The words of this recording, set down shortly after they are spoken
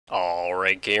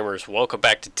Alright gamers, welcome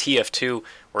back to TF2.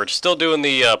 We're still doing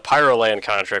the Pyroland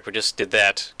contract. We just did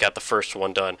that, got the first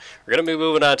one done. We're going to be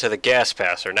moving on to the Gas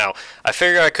Passer. Now, I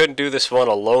figured I couldn't do this one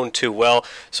alone too well,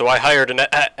 so I hired an,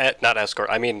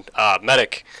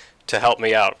 medic to help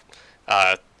me out.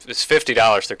 It's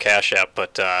 $50 through Cash App,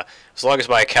 but as long as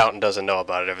my accountant doesn't know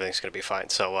about it, everything's going to be fine.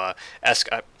 So,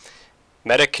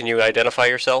 medic, can you identify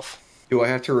yourself? Do I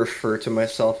have to refer to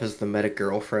myself as the medic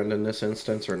girlfriend in this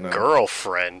instance or not?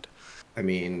 Girlfriend? I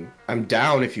mean, I'm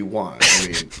down if you want. I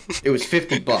mean, it was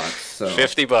 $50, so...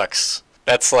 $50.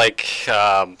 That's like,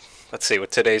 let's see, with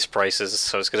today's prices,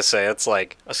 so I was gonna say, that's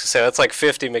like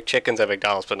 50 McChickens at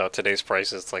McDonald's, but no, today's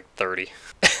prices, it's like 30.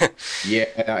 Yeah,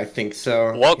 I think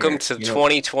so. Welcome to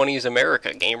 2020's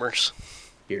America, gamers.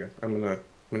 Here, I'm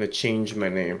gonna change my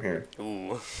name here.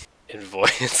 Ooh,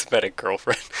 invoice medic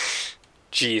girlfriend.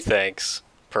 Gee, thanks.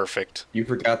 Perfect. You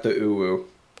forgot the ooh-woo.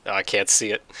 Oh, I can't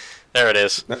see it. There it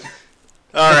is.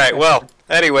 Alright, well,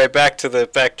 anyway, back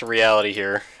to reality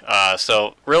here.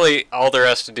 So, really, all there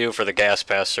has to do for the Gas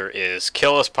Passer is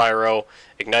kill as Pyro,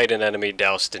 ignite an enemy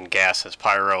doused in gas as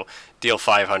Pyro, deal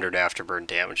 500 afterburn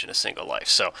damage in a single life.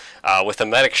 So, with the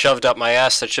medic shoved up my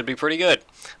ass, that should be pretty good.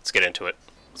 Let's get into it.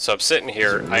 So, I'm sitting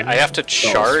here. I have to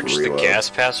charge the Gas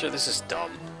Passer. This is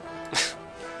dumb.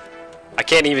 I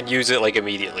can't even use it, like,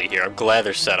 immediately here. I'm glad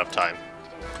there's setup time.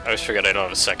 I always forget I don't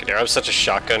have a secondary. I'm such a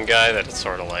shotgun guy that it's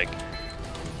sort of like...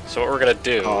 So what we're gonna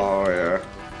do... Oh, yeah.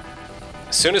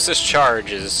 As soon as this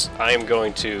charges, I am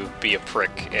going to be a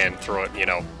prick and throw it, you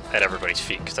know, at everybody's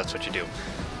feet, because that's what you do.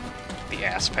 The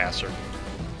Ass Passer.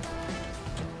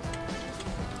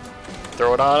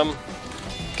 Throw it on him.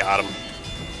 Got him.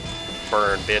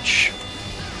 Burn, bitch.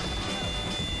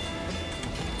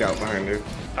 Got behind you.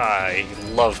 I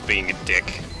love being a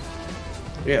dick.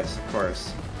 Yes, of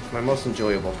course. My most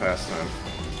enjoyable pastime.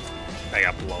 I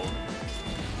got blown.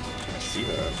 I see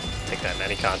that. Take that in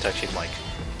any context you'd like.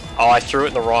 Oh, I threw it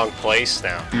in the wrong place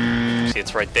now. See,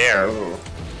 it's right there. Oh.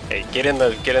 Hey, get in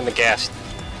the gas.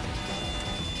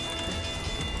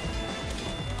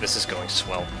 This is going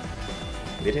swell.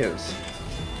 It is.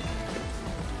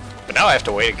 But now I have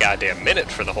to wait a goddamn minute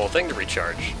for the whole thing to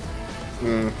recharge.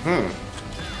 Mm-hmm.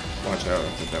 Watch out,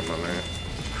 I'll put that on there.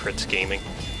 Crits Gaming.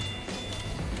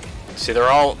 See, they're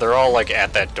all like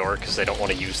at that door because they don't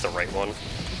want to use the right one.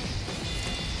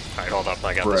 Alright, hold up,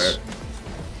 I got this.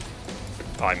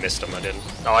 Oh, I missed him, I didn't.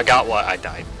 Oh, I got what? I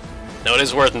died. Now, it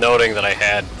is worth noting that I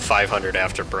had 500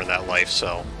 afterburn that life,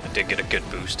 so I did get a good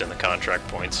boost in the contract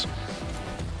points.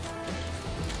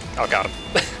 Oh, got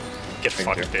him. Get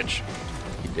fucked, bitch.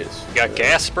 He did. You got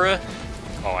gas, bruh?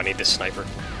 Oh, I need this sniper.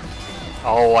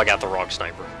 Oh, I got the wrong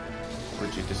sniper.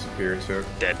 Where'd you disappear to?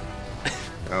 Dead.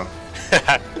 Oh.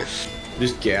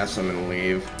 Just gas them and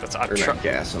leave. Or not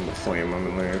gas them, but flame them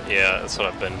and leave. Yeah, that's what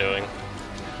I've been doing.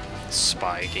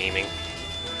 Spy gaming.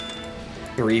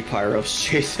 3 pyros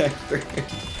chase after.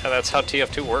 Yeah, that's how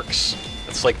TF2 works.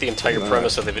 That's like the entire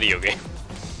premise of the video game.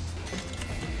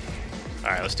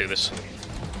 Alright, let's do this.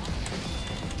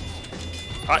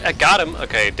 I got him!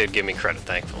 Okay, it did give me credit,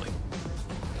 thankfully.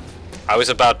 I was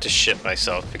about to shit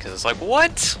myself because it's like,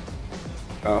 what?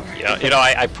 Oh. You know,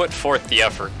 I put forth the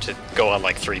effort to go on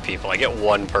like 3 people. I get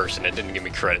 1 person. It didn't give me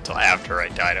credit till after I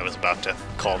died. I was about to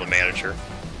call the manager.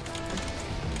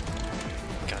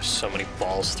 Gosh, so many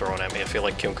balls thrown at me. I feel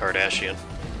like Kim Kardashian.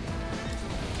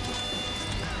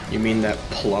 You mean that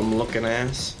plum-looking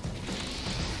ass?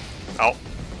 Oh.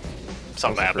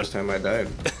 Something happened. First time I died.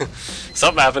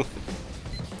 Something happened.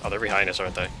 Oh, they're behind us,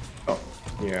 aren't they? Oh,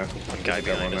 yeah. One guy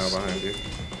behind us. Now behind you.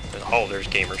 Oh, there's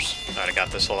gamers. Alright, I got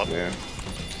this all up. Yeah.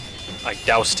 I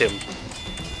doused him.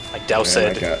 I doused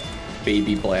I got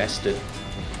baby blasted.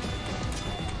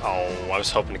 Oh, I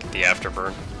was hoping to get the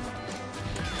afterburn.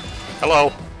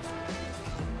 Hello.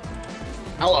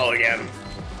 Hello again.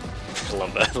 I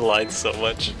love that line so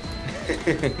much.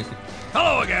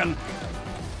 Hello again.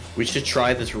 We should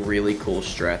try this really cool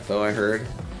strat, though, I heard.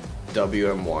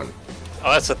 WM1.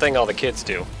 Oh, that's the thing all the kids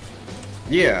do.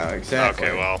 Yeah, exactly.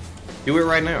 Okay, well. Do it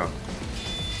right now.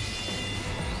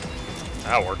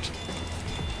 That worked.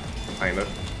 Kinda.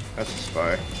 That's a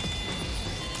spy.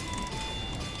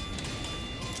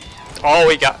 Oh,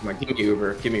 we got... Come on, give me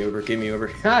Uber, give me Uber, give me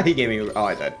Uber. Ah, he gave me Uber. Oh,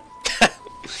 I died.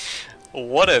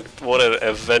 What an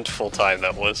eventful time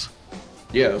that was.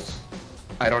 Yes.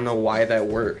 I don't know why that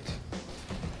worked.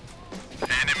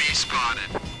 Enemy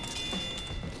spotted.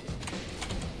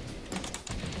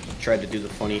 Tried to do the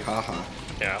funny haha.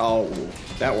 Yeah. Oh,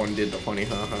 that one did the funny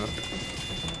haha.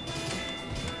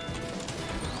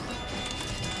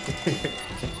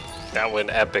 That went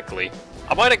epically.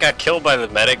 I might have got killed by the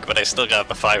medic, but I still got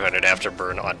the 500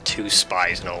 afterburn on 2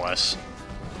 spies, no less.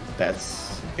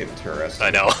 That's interesting. I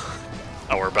know.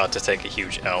 Oh, we're about to take a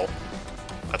huge L.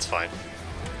 That's fine.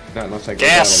 Not unless I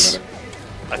gas!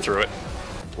 I threw it.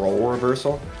 Role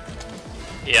reversal?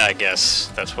 Yeah, I guess.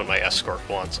 That's what my escort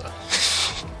wants.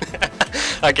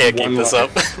 I can't keep this up.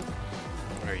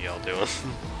 What are y'all doing?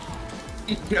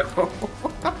 No.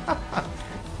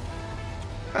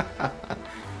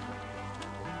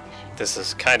 This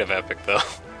is kind of epic, though.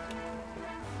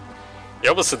 You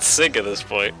almost said sync at this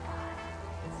point.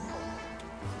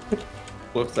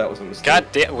 Whoops, that was a mistake. God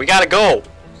damn, we gotta go!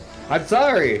 I'm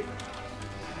sorry!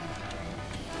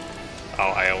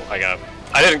 Oh,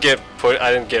 I didn't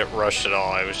get rushed at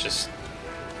all, I was just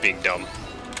being dumb.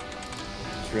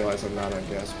 Just realized I'm not on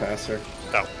gas passer.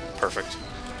 Oh, perfect.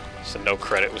 So no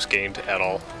credit was gained at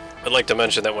all. I'd like to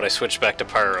mention that when I switched back to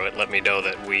Pyro, it let me know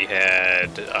that we had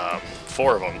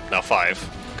 4 of them, now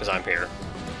 5, because I'm here.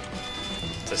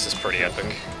 This is pretty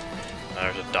epic.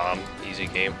 There's a Dom, easy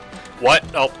game. What?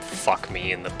 Oh, fuck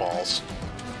me in the balls.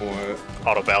 What?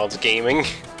 Autobalance gaming.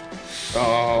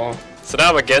 Oh. So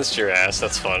now I'm against your ass,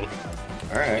 that's fun.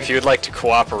 Alright. If you would like to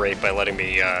cooperate by letting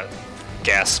me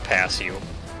gas pass you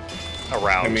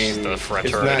around the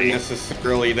fraternity. It's not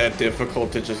necessarily that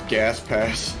difficult to just gas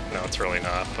pass. No, it's really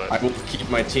not, but... I will keep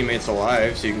my teammates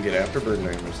alive so you can get afterburn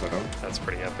damage, though. That's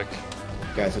pretty epic.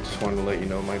 Guys, I just wanted to let you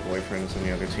know my boyfriend is on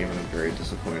the other team and I'm very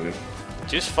disappointed.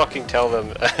 Just fucking tell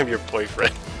them I'm your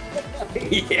boyfriend.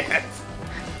 Yes!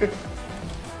 Come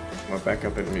on, back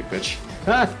up into me, bitch.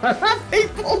 They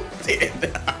both did!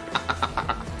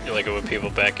 You like it when people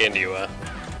back into you, huh?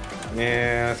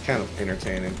 Yeah, it's kind of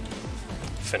entertaining.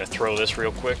 Finna throw this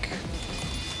real quick.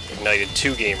 Ignited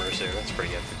 2 gamers there, that's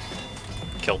pretty epic.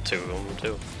 Killed 2 of them,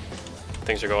 too.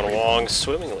 Things are going along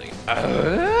swimmingly.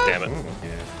 Damn it.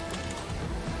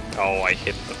 Yeah. Oh, I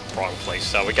hit the wrong place.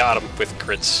 So we got him with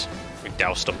crits. We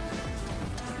doused him.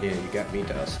 Yeah, you got me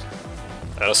dust.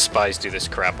 Those spies do this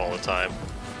crap all the time.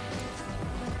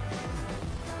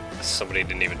 Somebody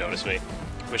didn't even notice me.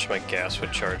 Wish my gas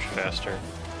would charge faster.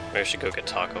 Maybe I should go get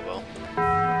Taco Bell.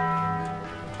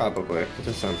 Probably. It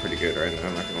does sound pretty good right now,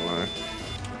 I'm not gonna lie.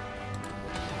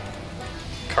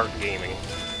 Cart gaming.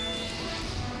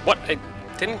 What? It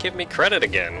didn't give me credit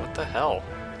again. What the hell?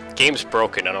 Game's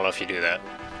broken. I don't know if you do that.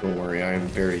 Don't worry, I am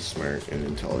very smart and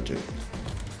intelligent.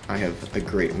 I have a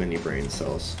great many brain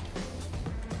cells.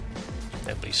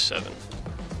 At least 7.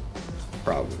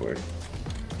 Probably.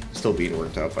 Still being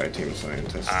worked out by a team of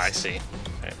scientists. Ah, I see.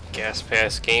 Right, gas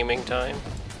pass gaming time.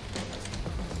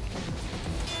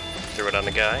 Threw it on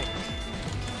the guy.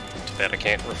 Too bad I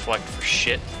can't reflect for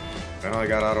shit. Well, I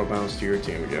got auto bounce to your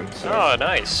team again. So oh,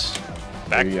 nice.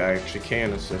 Back. Maybe I actually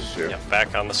can assist you. Yeah,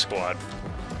 back on the squad.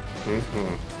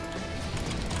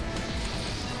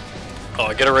 Oh,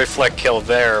 I get a reflect kill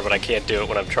there, but I can't do it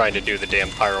when I'm trying to do the damn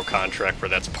pyro contract where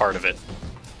that's part of it.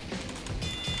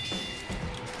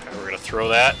 Okay, we're gonna throw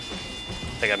that.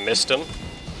 I think I missed him.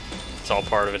 It's all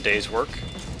part of a day's work.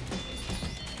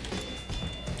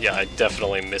 Yeah, I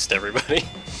definitely missed everybody.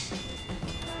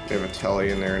 You have a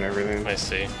telly in there and everything. I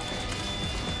see.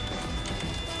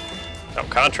 Oh,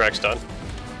 contract's done.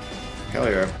 Hell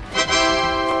yeah.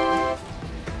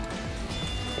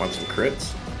 Want some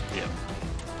crits? Yep.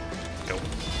 Go.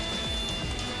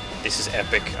 This is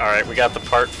epic. Alright, we got the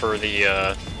part for the,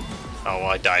 oh, well,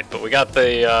 I died, but we got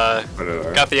the,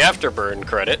 got the afterburn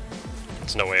credit.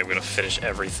 There's no way I'm gonna finish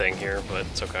everything here, but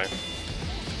it's okay.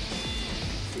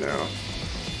 No.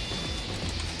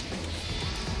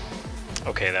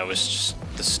 Okay, that was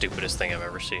just the stupidest thing I've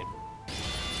ever seen.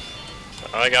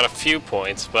 I got a few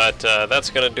points, but that's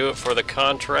going to do it for the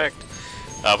contract.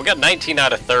 We got 19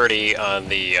 out of 30 on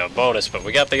the bonus, but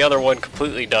we got the other one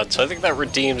completely done, so I think that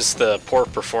redeems the poor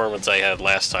performance I had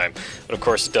last time. But of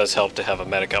course, it does help to have a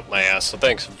medic up my ass, so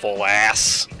thanks, full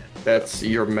ass. That's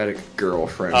your medic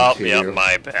girlfriend. Oh, yeah,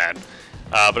 my bad.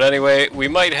 But anyway, we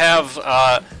might have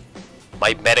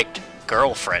my medic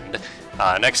girlfriend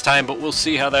next time, but we'll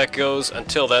see how that goes.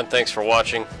 Until then, thanks for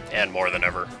watching, and more than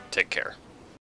ever, take care.